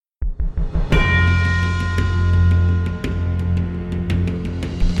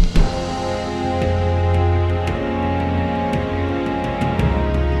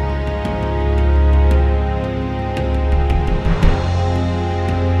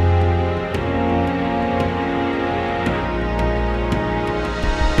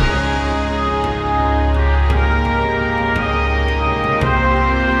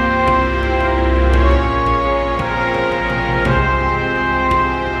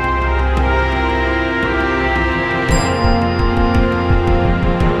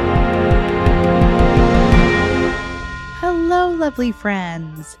lovely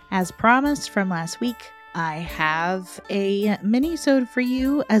friends. As promised from last week, I have a mini-sode for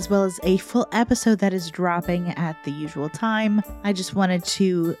you, as well as a full episode that is dropping at the usual time. I just wanted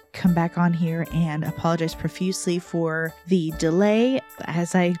to come back on here and apologize profusely for the delay.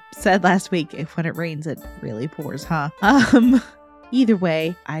 As I said last week, when it rains, it really pours, huh? Either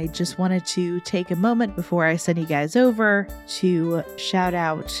way, I just wanted to take a moment before I send you guys over to shout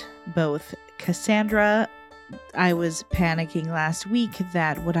out both Cassandra. I was panicking last week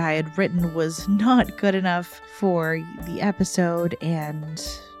that what I had written was not good enough for the episode, and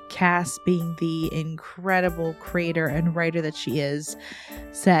Cass, being the incredible creator and writer that she is,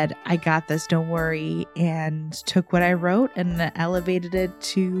 said, "I got this, don't worry," and took what I wrote and elevated it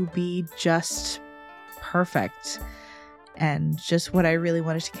to be just perfect and just what I really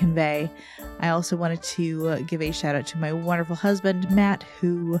wanted to convey. I also wanted to give a shout out to my wonderful husband, Matt,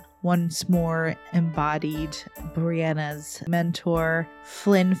 who once more embodied Brianna's mentor,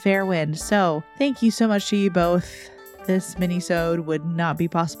 Flynn Fairwind. So thank you so much to you both. This mini-sode would not be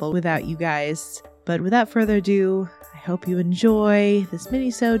possible without you guys. But without further ado, I hope you enjoy this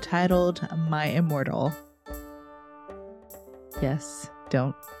mini-sode titled My Immortal. Yes,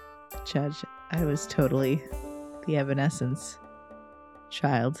 don't judge. I was totally the Evanescence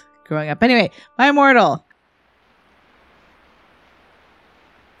child growing up. Anyway, My Immortal.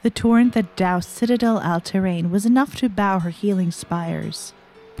 The torrent that doused Citadel Al-Terrain was enough to bow her healing spires.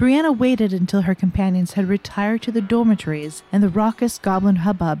 Brianna waited until her companions had retired to the dormitories and the raucous goblin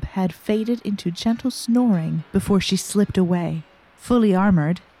hubbub had faded into gentle snoring before she slipped away. Fully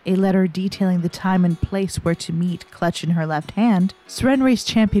armored, a letter detailing the time and place where to meet clutched in her left hand, Serenrae's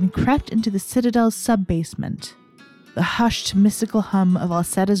champion crept into the Citadel's sub-basement. The hushed, mystical hum of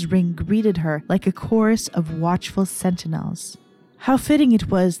Alcetta's ring greeted her like a chorus of watchful sentinels. How fitting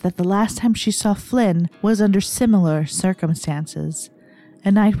it was that the last time she saw Flynn was under similar circumstances,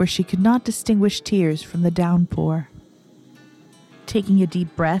 a night where she could not distinguish tears from the downpour. Taking a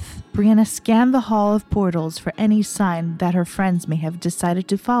deep breath, Brianna scanned the hall of portals for any sign that her friends may have decided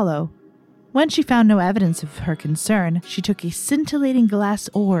to follow. When she found no evidence of her concern, she took a scintillating glass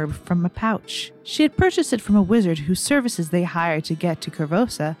orb from a pouch. She had purchased it from a wizard whose services they hired to get to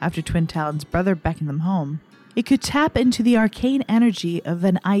Corvosa after Twin Talon's brother beckoned them home. It could tap into the arcane energy of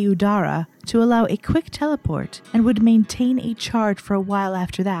an Ayudara to allow a quick teleport, and would maintain a charge for a while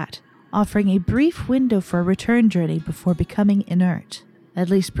after that, offering a brief window for a return journey before becoming inert. At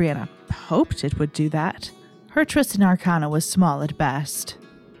least Brianna hoped it would do that. Her trust in Arcana was small at best.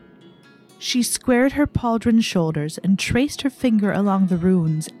 She squared her pauldron shoulders and traced her finger along the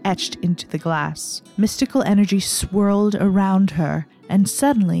runes etched into the glass. Mystical energy swirled around her, and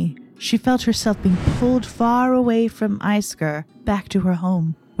suddenly she felt herself being pulled far away from Isker, back to her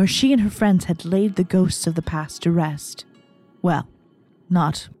home, where she and her friends had laid the ghosts of the past to rest. Well,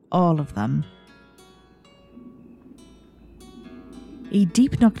 not all of them. A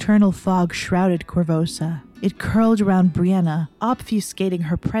deep nocturnal fog shrouded Corvosa. It curled around Brianna, obfuscating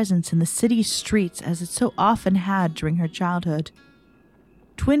her presence in the city's streets as it so often had during her childhood.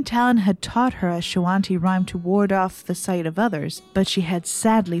 Twin Talon had taught her a Shawanti rhyme to ward off the sight of others, but she had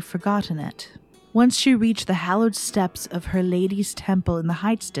sadly forgotten it. Once she reached the hallowed steps of Her Lady's Temple in the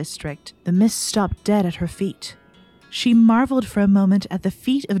Heights district, the mist stopped dead at her feet. She marveled for a moment at the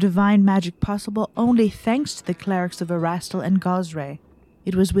feat of divine magic possible only thanks to the clerics of Erastil and Gosrae.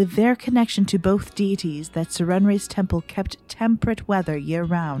 It was with their connection to both deities that Serenrae's temple kept temperate weather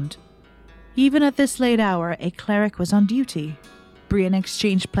year-round. Even at this late hour, a cleric was on duty. Brianna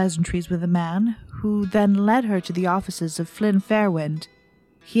exchanged pleasantries with a man, who then led her to the offices of Flynn Fairwind.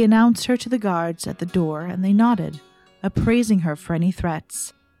 He announced her to the guards at the door, and they nodded, appraising her for any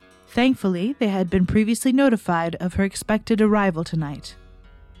threats. Thankfully, they had been previously notified of her expected arrival tonight.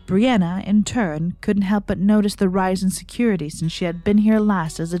 Brianna, in turn, couldn't help but notice the rise in security since she had been here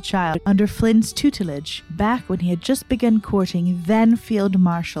last as a child under Flynn's tutelage, back when he had just begun courting then Field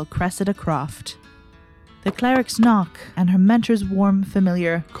Marshal Cressida Croft. The cleric's knock and her mentor's warm,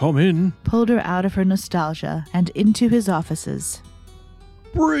 familiar "Come in" pulled her out of her nostalgia and into his offices.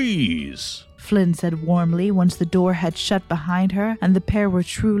 "Breeze," Flynn said warmly once the door had shut behind her and the pair were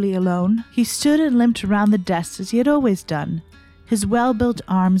truly alone. He stood and limped around the desk as he had always done, his well-built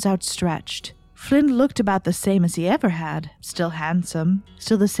arms outstretched. Flynn looked about the same as he ever had, still handsome,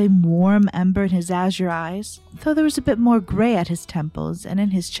 still the same warm ember in his azure eyes, though there was a bit more grey at his temples and in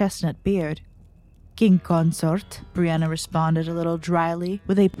his chestnut beard. "King consort," Brianna responded a little dryly,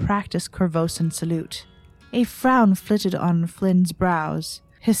 with a practiced Corvosan salute. A frown flitted on Flynn's brows,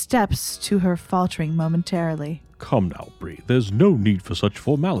 his steps to her faltering momentarily. "Come now, Bree, there's no need for such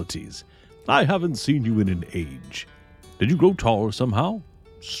formalities. I haven't seen you in an age. Did you grow taller somehow?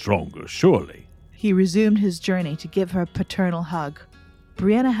 Stronger, surely. He resumed his journey to give her a paternal hug.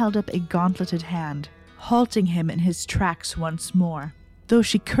 Brianna held up a gauntleted hand, halting him in his tracks once more. Though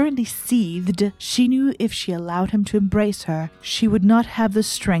she currently seethed, she knew if she allowed him to embrace her, she would not have the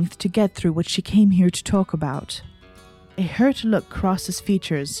strength to get through what she came here to talk about. A hurt look crossed his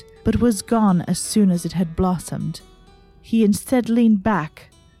features, but was gone as soon as it had blossomed. He instead leaned back,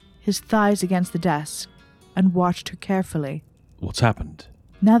 his thighs against the desk, and watched her carefully. What's happened?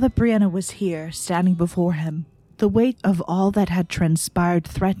 Now that Brianna was here, standing before him, the weight of all that had transpired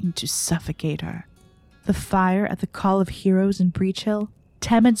threatened to suffocate her. The fire at the Call of Heroes in Breach Hill,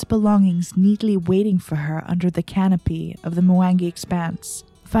 Temid's belongings neatly waiting for her under the canopy of the Mwangi Expanse,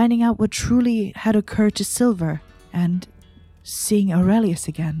 finding out what truly had occurred to Silver, and seeing Aurelius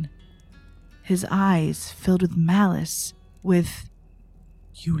again. His eyes filled with malice, with,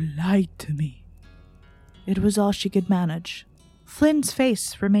 "You lied to me." It was all she could manage. Flynn's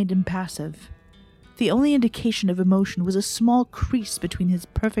face remained impassive. The only indication of emotion was a small crease between his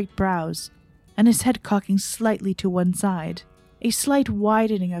perfect brows, and his head cocking slightly to one side, a slight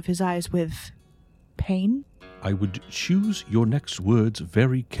widening of his eyes with pain. I would choose your next words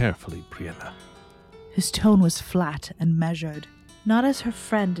very carefully, Brianna. His tone was flat and measured, not as her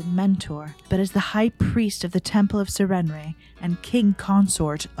friend and mentor, but as the high priest of the Temple of Serenre and king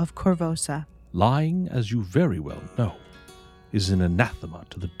consort of Corvosa. Lying, as you very well know, is an anathema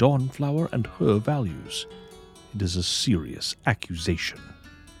to the Dawnflower and her values. It is a serious accusation.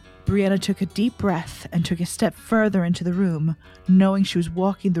 Brianna took a deep breath and took a step further into the room, knowing she was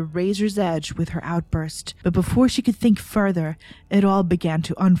walking the razor's edge with her outburst. But before she could think further, it all began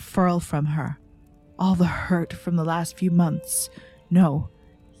to unfurl from her. All the hurt from the last few months. No,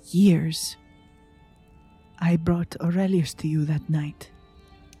 years. I brought Aurelius to you that night.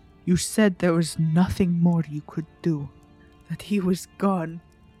 You said there was nothing more you could do, that he was gone.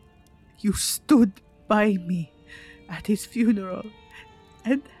 You stood by me at his funeral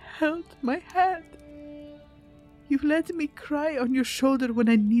and held my hand. You let me cry on your shoulder when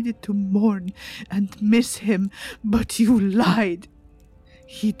I needed to mourn and miss him, but you lied.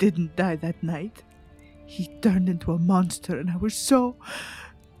 He didn't die that night. He turned into a monster, and I was so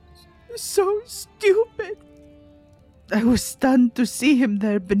stupid. I was stunned to see him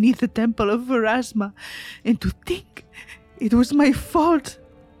there beneath the temple of Verasma, and to think it was my fault,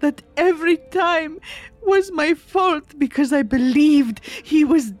 that every time was my fault because I believed he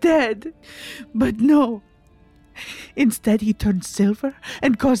was dead. But no. Instead, he turned Silver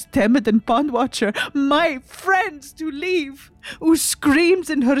and caused Temid and Pondwatcher, my friends, to leave, who screams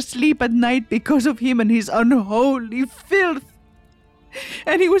in her sleep at night because of him and his unholy filth.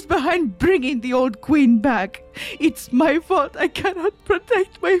 And he was behind bringing the old queen back. It's my fault I cannot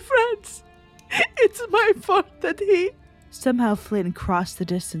protect my friends. It's my fault that he... Somehow Flynn crossed the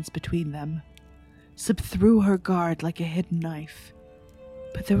distance between them, slipped through her guard like a hidden knife.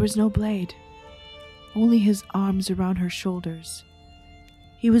 But there was no blade, only his arms around her shoulders.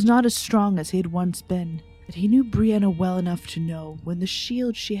 He was not as strong as he had once been, but he knew Brianna well enough to know when the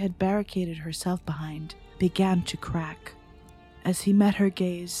shield she had barricaded herself behind began to crack. As he met her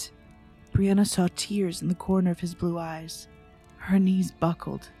gaze, Brianna saw tears in the corner of his blue eyes. Her knees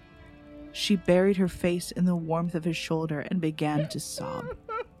buckled. She buried her face in the warmth of his shoulder and began to sob.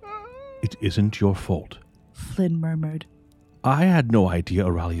 It isn't your fault, Flynn murmured. I had no idea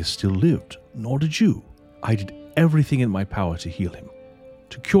Aurelius still lived, nor did you. I did everything in my power to heal him,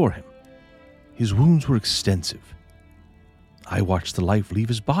 to cure him. His wounds were extensive. I watched the life leave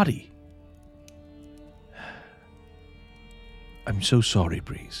his body. I'm so sorry,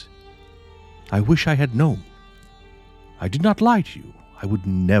 Breeze. I wish I had known. I did not lie to you. I would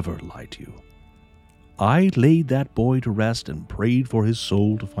never lie to you. I laid that boy to rest and prayed for his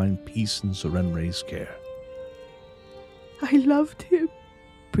soul to find peace in Serenre's care. I loved him,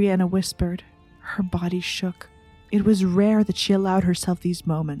 Brianna whispered. Her body shook. It was rare that she allowed herself these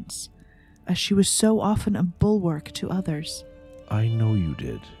moments, as she was so often a bulwark to others. I know you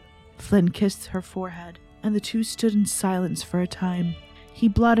did. Flynn kissed her forehead, and the two stood in silence for a time. He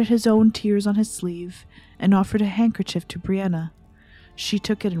blotted his own tears on his sleeve and offered a handkerchief to Brianna. She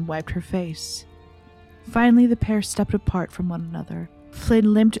took it and wiped her face. Finally, the pair stepped apart from one another.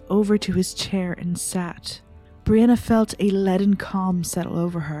 Flynn limped over to his chair and sat. Brianna felt a leaden calm settle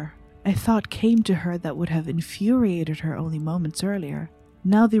over her. A thought came to her that would have infuriated her only moments earlier.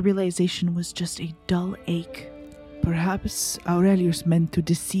 Now the realization was just a dull ache. Perhaps Aurelius meant to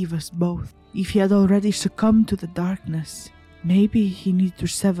deceive us both. If he had already succumbed to the darkness, maybe he needed to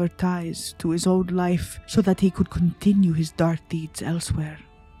sever ties to his old life so that he could continue his dark deeds elsewhere.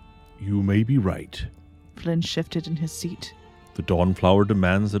 You may be right. Flynn shifted in his seat. The Dawnflower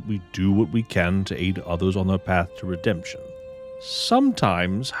demands that we do what we can to aid others on their path to redemption.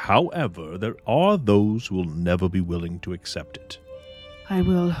 Sometimes, however, there are those who will never be willing to accept it. I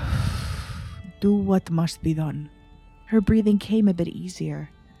will do what must be done. Her breathing came a bit easier.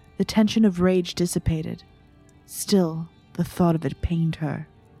 The tension of rage dissipated. Still, the thought of it pained her.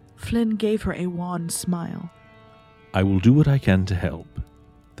 Flynn gave her a wan smile. I will do what I can to help.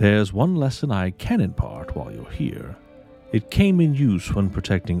 There's one lesson I can impart while you're here. It came in use when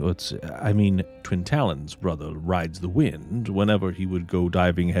protecting Twin Talon's brother Rides the Wind whenever he would go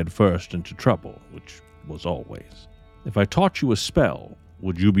diving headfirst into trouble, which was always. If I taught you a spell,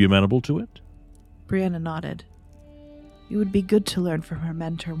 would you be amenable to it? Brianna nodded. It would be good to learn from her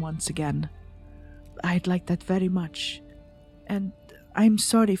mentor once again. I'd like that very much. And I'm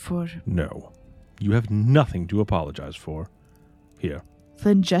sorry for... No. You have nothing to apologize for. Here.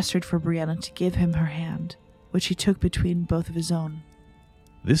 Flynn gestured for Brianna to give him her hand, which he took between both of his own.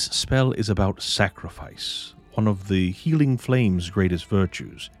 This spell is about sacrifice, one of the healing flame's greatest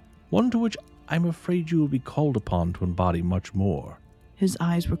virtues, one to which I'm afraid you will be called upon to embody much more. His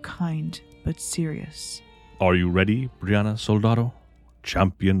eyes were kind, but serious. Are you ready, Brianna Soldado,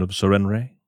 champion of Serenre?